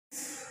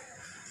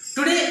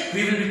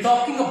we will be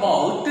talking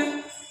about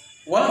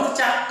one of the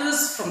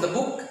chapters from the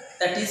book,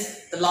 that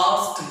is The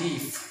Last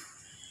Leaf.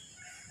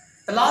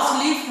 The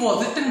Last Leaf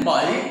was written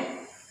by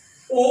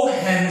O.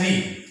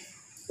 Henry.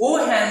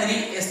 O.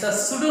 Henry is the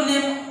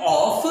pseudonym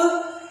of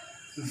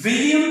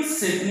William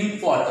Sidney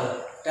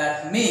Potter.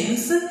 That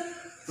means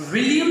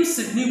William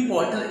Sidney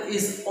Potter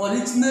is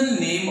original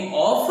name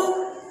of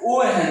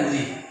O.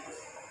 Henry.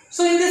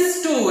 So in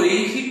this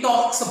story, he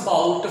talks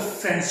about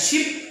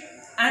friendship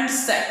and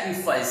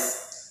sacrifice.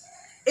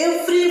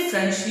 Every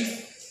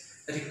friendship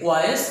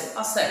requires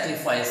a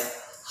sacrifice,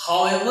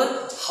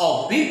 however,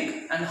 how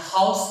big and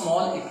how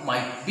small it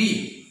might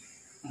be.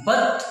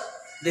 But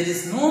there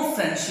is no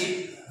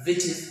friendship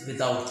which is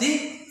without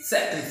the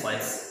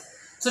sacrifice.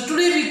 So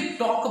today we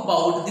talk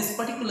about this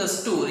particular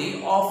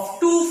story of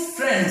two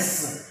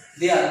friends.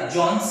 They are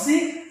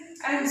Johnsy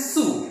and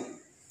Sue.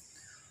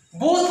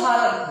 Both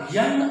are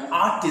young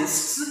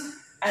artists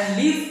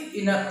and live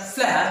in a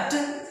flat.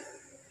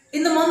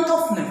 In the month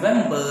of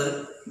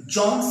November,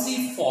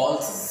 Johnsy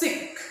falls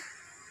sick.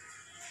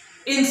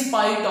 In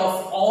spite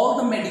of all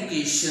the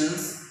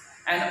medications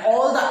and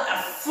all the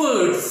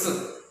efforts,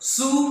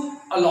 Sue,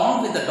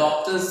 along with the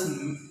doctors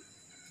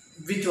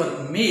which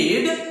were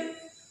made,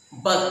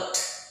 but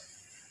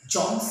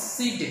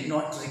Johnsy did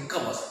not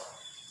recover.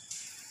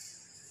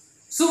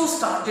 Sue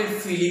started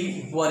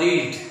feeling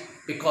worried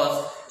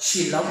because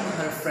she loved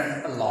her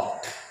friend a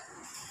lot.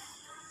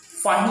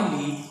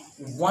 Finally,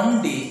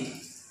 one day,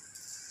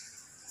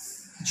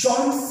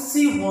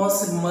 Johnsy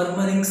was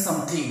murmuring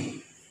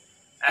something,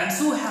 and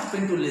Sue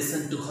happened to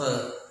listen to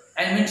her.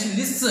 And when she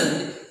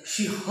listened,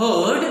 she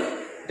heard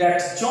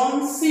that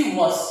Johnsy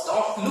was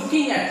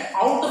looking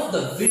out of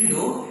the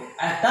window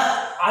at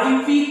the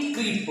ivy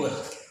creeper.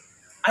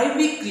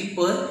 Ivy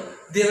creeper,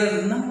 there are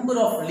a number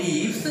of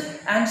leaves,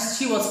 and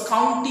she was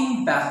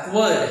counting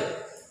backward.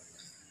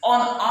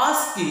 On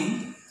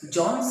asking,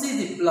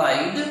 Johnsy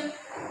replied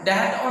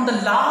that on the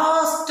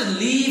last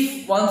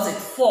leaf, once it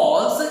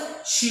falls,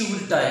 she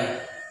will die.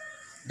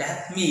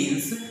 That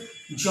means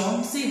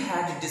Johnsy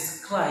had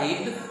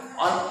described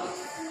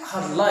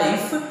her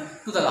life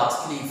to the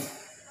last leaf.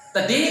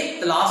 The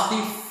day the last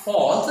leaf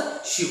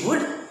falls, she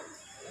would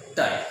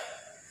die.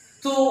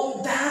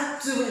 So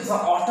that is the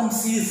autumn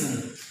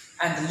season,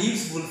 and the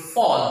leaves will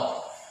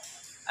fall.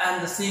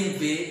 And the same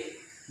way,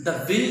 the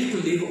will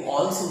to live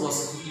also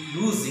was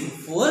losing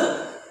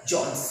for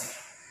Johnsy.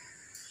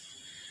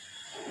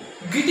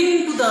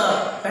 Getting into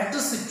the better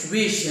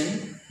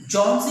situation,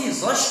 Johnsy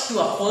rushed to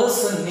a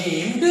person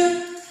named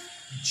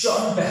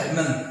John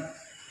Behrman.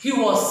 He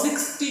was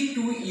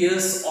 62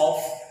 years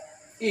of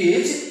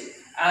age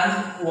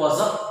and was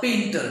a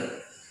painter.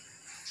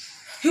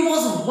 He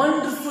was a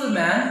wonderful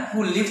man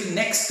who lived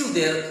next to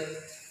their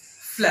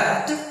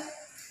flat.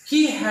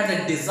 He had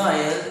a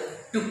desire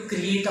to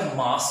create a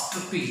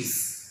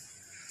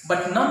masterpiece.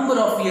 But number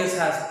of years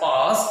has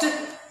passed,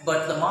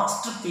 but the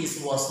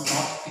masterpiece was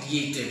not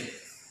created.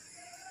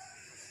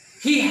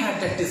 He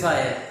had a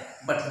desire,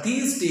 but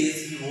these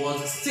days he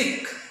was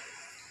sick.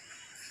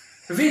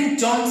 When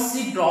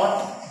Johnsy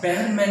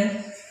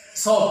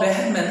saw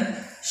Behrman,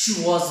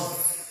 she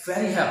was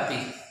very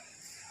happy.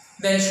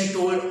 Then she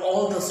told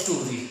all the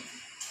story.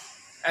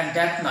 And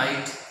that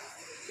night,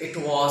 it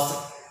was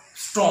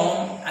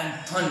storm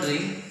and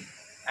thundering,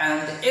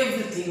 and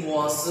everything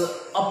was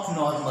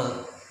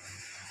abnormal.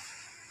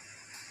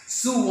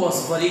 Sue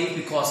was worried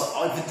because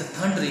with the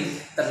thundering,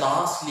 the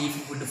last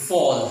leaf would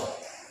fall.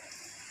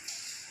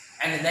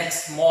 And the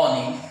next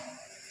morning,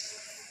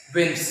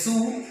 when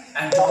Sue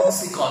and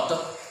Johnsy got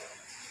up,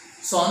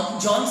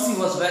 Johnsy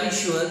was very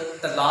sure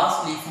the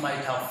last leaf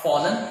might have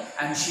fallen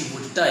and she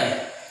would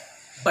die.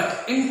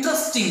 But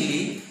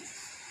interestingly,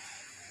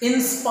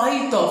 in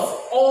spite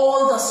of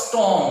all the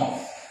storm,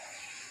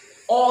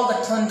 all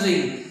the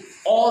thundering,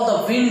 all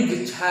the wind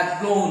which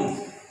had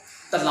blown,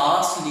 the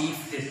last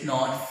leaf did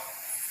not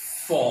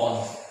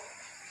fall.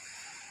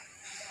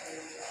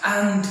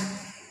 And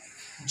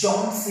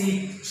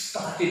Johnsy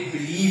started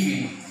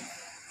believing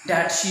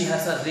that she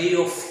has a ray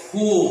of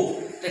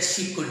hope that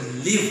she could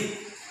live.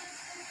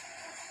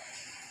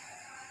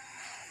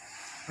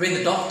 When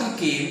the doctor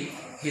came,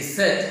 he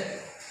said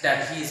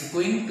that he is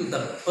going to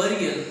the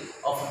burial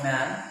of a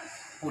man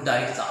who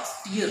died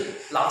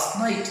last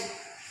night.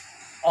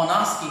 On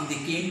asking,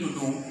 they came to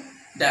know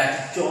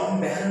that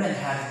John Behrman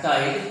had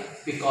died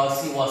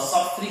because he was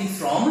suffering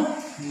from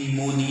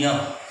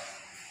pneumonia.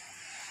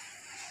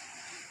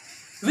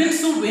 When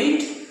Sue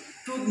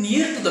went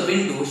near to the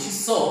window, she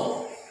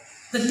saw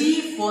the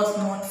leaf was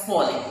not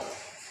falling.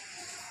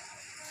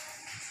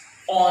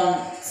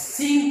 On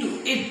seeing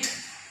to it,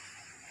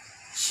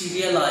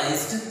 she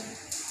realized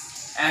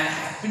and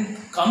had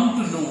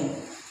come to know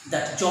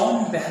that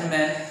John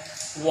Behrman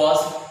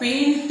was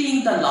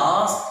painting the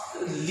last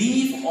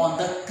leaf on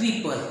the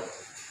creeper.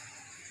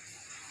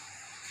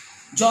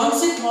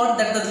 Johnsy thought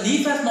that the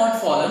leaf had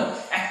not fallen.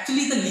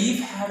 Actually, the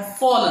leaf had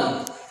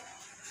fallen.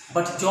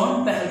 But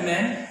John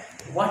Behrman,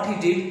 what he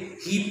did,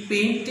 he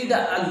painted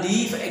a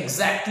leaf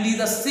exactly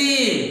the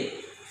same.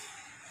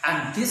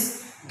 and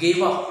this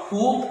gave a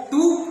hope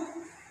to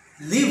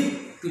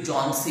live to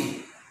John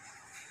C.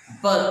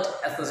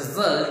 But as a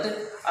result,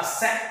 a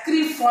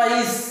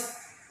sacrifice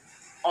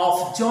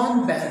of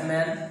John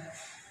Behrman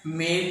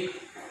made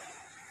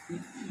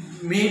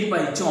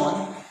by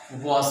John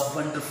was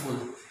wonderful.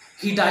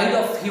 He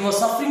was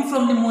suffering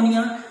from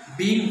pneumonia,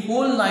 being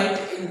whole night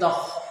in the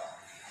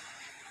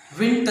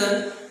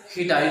winter.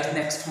 He died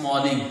next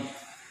morning.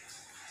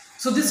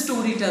 So this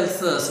story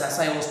tells us, as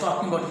I was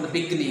talking about in the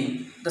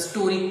beginning, the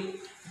story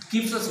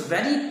gives us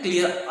very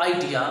clear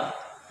idea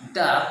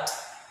that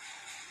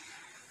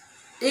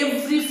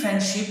every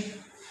friendship,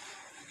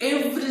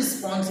 every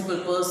responsible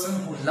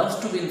person who loves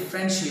to be in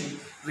friendship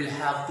will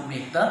have to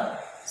make the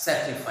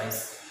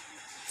sacrifice.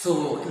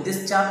 So in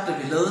this chapter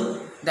we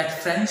learn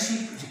that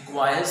friendship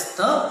requires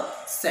the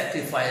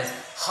sacrifice.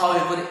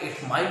 However,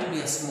 it might be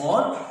a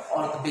small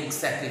or a big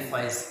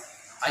sacrifice.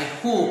 I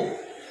hope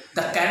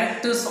the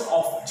characters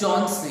of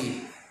John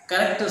C.,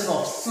 characters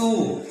of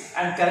Sue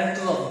and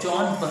characters of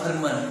John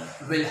Behrman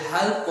will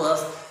help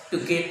us to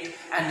get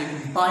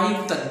and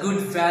imbibe the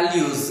good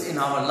values in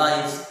our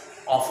lives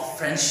of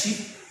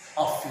friendship,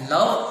 of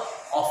love,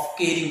 of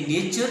caring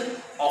nature,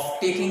 of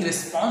taking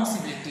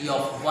responsibility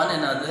of one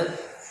another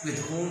with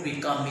whom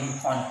we come in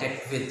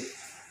contact with.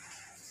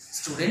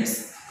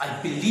 Students,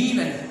 I believe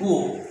and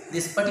hope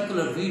this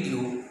particular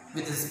video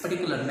with this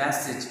particular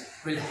message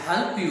will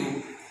help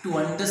you to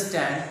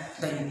understand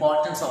the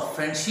importance of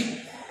friendship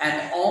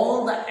and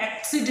all the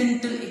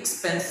accidental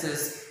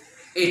expenses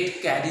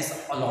it carries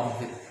along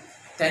with.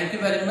 Thank you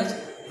very much.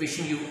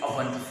 Wishing you a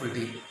wonderful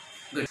day.